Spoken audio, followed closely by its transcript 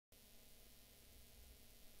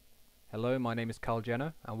Hello, my name is Carl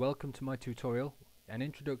Jenner and welcome to my tutorial, An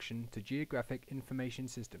Introduction to Geographic Information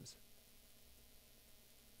Systems.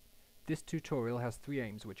 This tutorial has three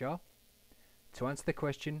aims, which are to answer the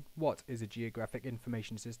question, what is a geographic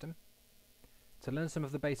information system? To learn some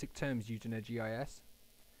of the basic terms used in a GIS,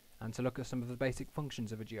 and to look at some of the basic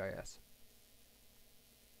functions of a GIS.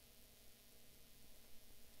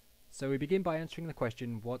 So we begin by answering the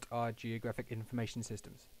question, what are geographic information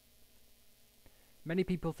systems? Many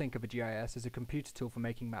people think of a GIS as a computer tool for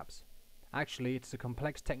making maps. Actually, it's a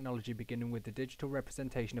complex technology beginning with the digital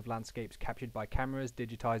representation of landscapes captured by cameras,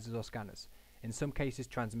 digitizers or scanners, in some cases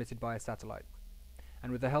transmitted by a satellite,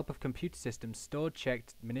 and with the help of computer systems stored,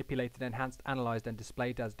 checked, manipulated, enhanced, analyzed and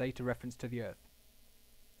displayed as data reference to the Earth.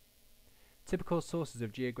 Typical sources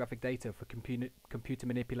of geographic data for computer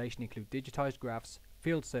manipulation include digitized graphs,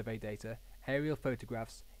 field survey data, aerial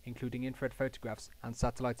photographs, including infrared photographs, and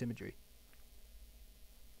satellite imagery.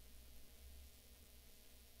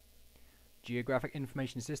 Geographic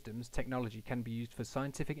information systems technology can be used for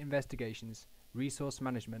scientific investigations, resource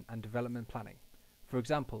management and development planning. For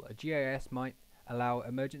example, a GIS might allow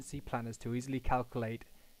emergency planners to easily calculate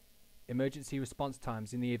emergency response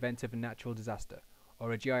times in the event of a natural disaster,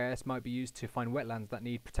 or a GIS might be used to find wetlands that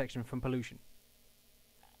need protection from pollution.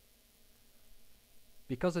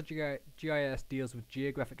 Because a GIS deals with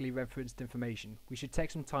geographically referenced information, we should take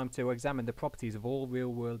some time to examine the properties of all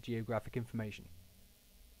real-world geographic information.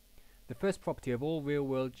 The first property of all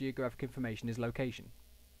real-world geographic information is location.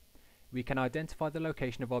 We can identify the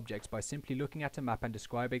location of objects by simply looking at a map and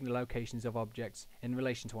describing the locations of objects in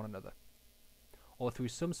relation to one another, or through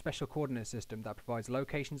some special coordinate system that provides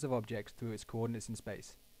locations of objects through its coordinates in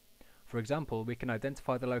space. For example, we can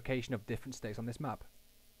identify the location of different states on this map.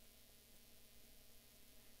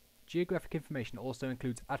 Geographic information also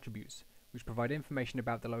includes attributes, which provide information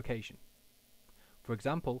about the location. For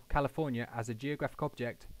example, California as a geographic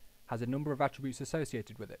object has a number of attributes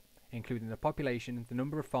associated with it, including the population, the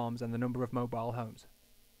number of farms, and the number of mobile homes.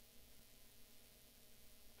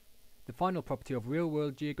 The final property of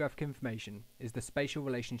real-world geographic information is the spatial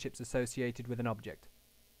relationships associated with an object.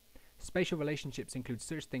 Spatial relationships include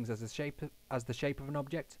such things as the shape of an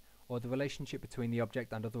object, or the relationship between the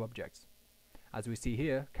object and other objects. As we see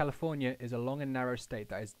here, California is a long and narrow state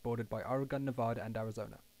that is bordered by Oregon, Nevada, and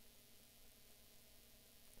Arizona.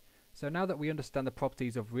 So now that we understand the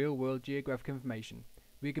properties of real-world geographic information,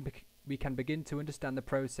 we can begin to understand the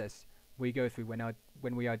process we go through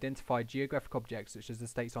when we identify geographic objects such as the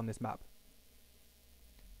states on this map.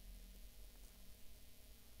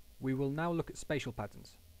 We will now look at spatial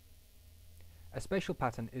patterns. A spatial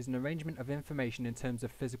pattern is an arrangement of information in terms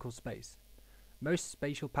of physical space. Most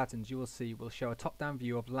spatial patterns you will see will show a top-down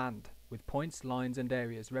view of land, with points, lines and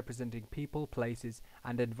areas representing people, places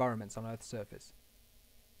and environments on Earth's surface.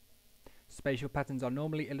 Spatial patterns are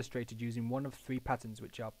normally illustrated using one of three patterns,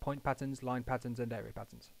 which are point patterns, line patterns and area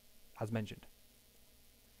patterns, as mentioned.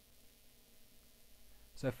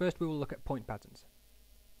 So first we will look at point patterns.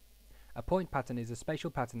 A point pattern is a spatial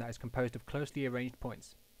pattern that is composed of closely arranged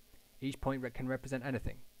points. Each point can represent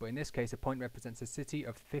anything, but in this case a point represents a city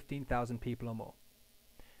of 15,000 people or more.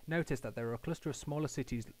 Notice that there are a cluster of smaller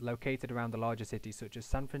cities located around the larger cities such as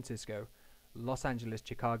San Francisco, Los Angeles,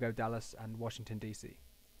 Chicago, Dallas and Washington DC.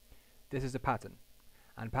 This is a pattern,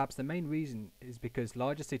 and perhaps the main reason is because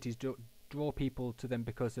larger cities draw people to them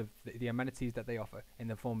because of the amenities that they offer in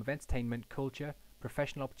the form of entertainment, culture,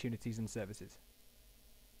 professional opportunities and services.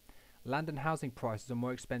 Land and housing prices are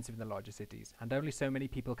more expensive in the larger cities, and only so many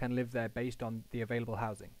people can live there based on the available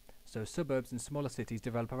housing, so suburbs and smaller cities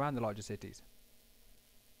develop around the larger cities.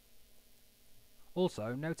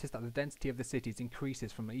 Also, notice that the density of the cities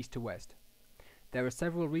increases from east to west. There are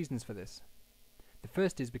several reasons for this. The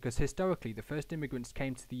first is because historically the first immigrants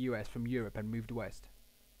came to the US from Europe and moved west.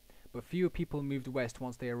 But fewer people moved west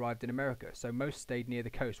once they arrived in America, so most stayed near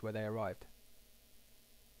the coast where they arrived.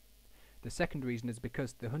 The second reason is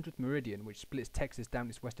because the 100th meridian, which splits Texas down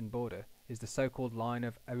its western border, is the so-called line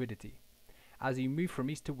of aridity. As you move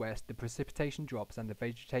from east to west, the precipitation drops and the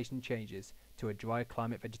vegetation changes to a dry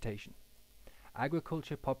climate vegetation.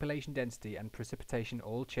 Agriculture, population density and precipitation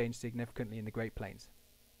all change significantly in the Great Plains.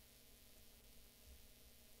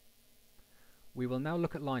 We will now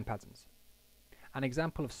look at line patterns. An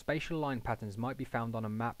example of spatial line patterns might be found on a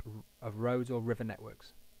map of roads or river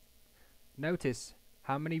networks. Notice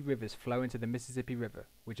how many rivers flow into the Mississippi River,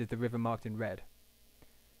 which is the river marked in red.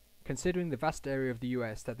 Considering the vast area of the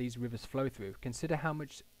US that these rivers flow through, consider how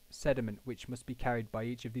much sediment which must be carried by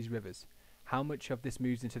each of these rivers, how much of this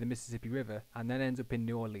moves into the Mississippi River and then ends up in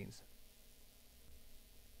New Orleans.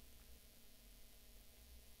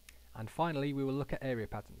 And finally, we will look at area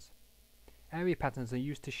patterns. Area patterns are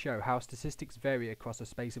used to show how statistics vary across a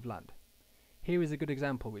space of land. Here is a good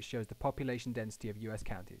example which shows the population density of US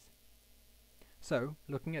counties. So,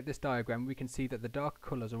 looking at this diagram, we can see that the dark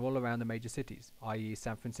colours are all around the major cities, i.e.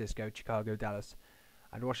 San Francisco, Chicago, Dallas,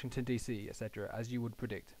 and Washington DC, etc., as you would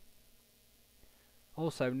predict.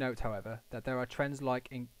 Also note, however, that there are trends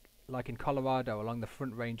like in Colorado along the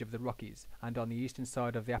front range of the Rockies and on the eastern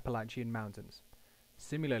side of the Appalachian Mountains.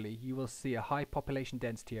 Similarly, you will see a high population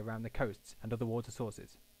density around the coasts and other water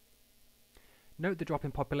sources. Note the drop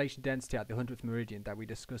in population density at the 100th meridian that we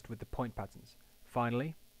discussed with the point patterns.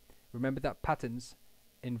 Finally, remember that patterns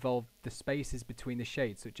involve the spaces between the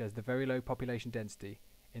shades, such as the very low population density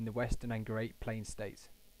in the western and Great Plains states.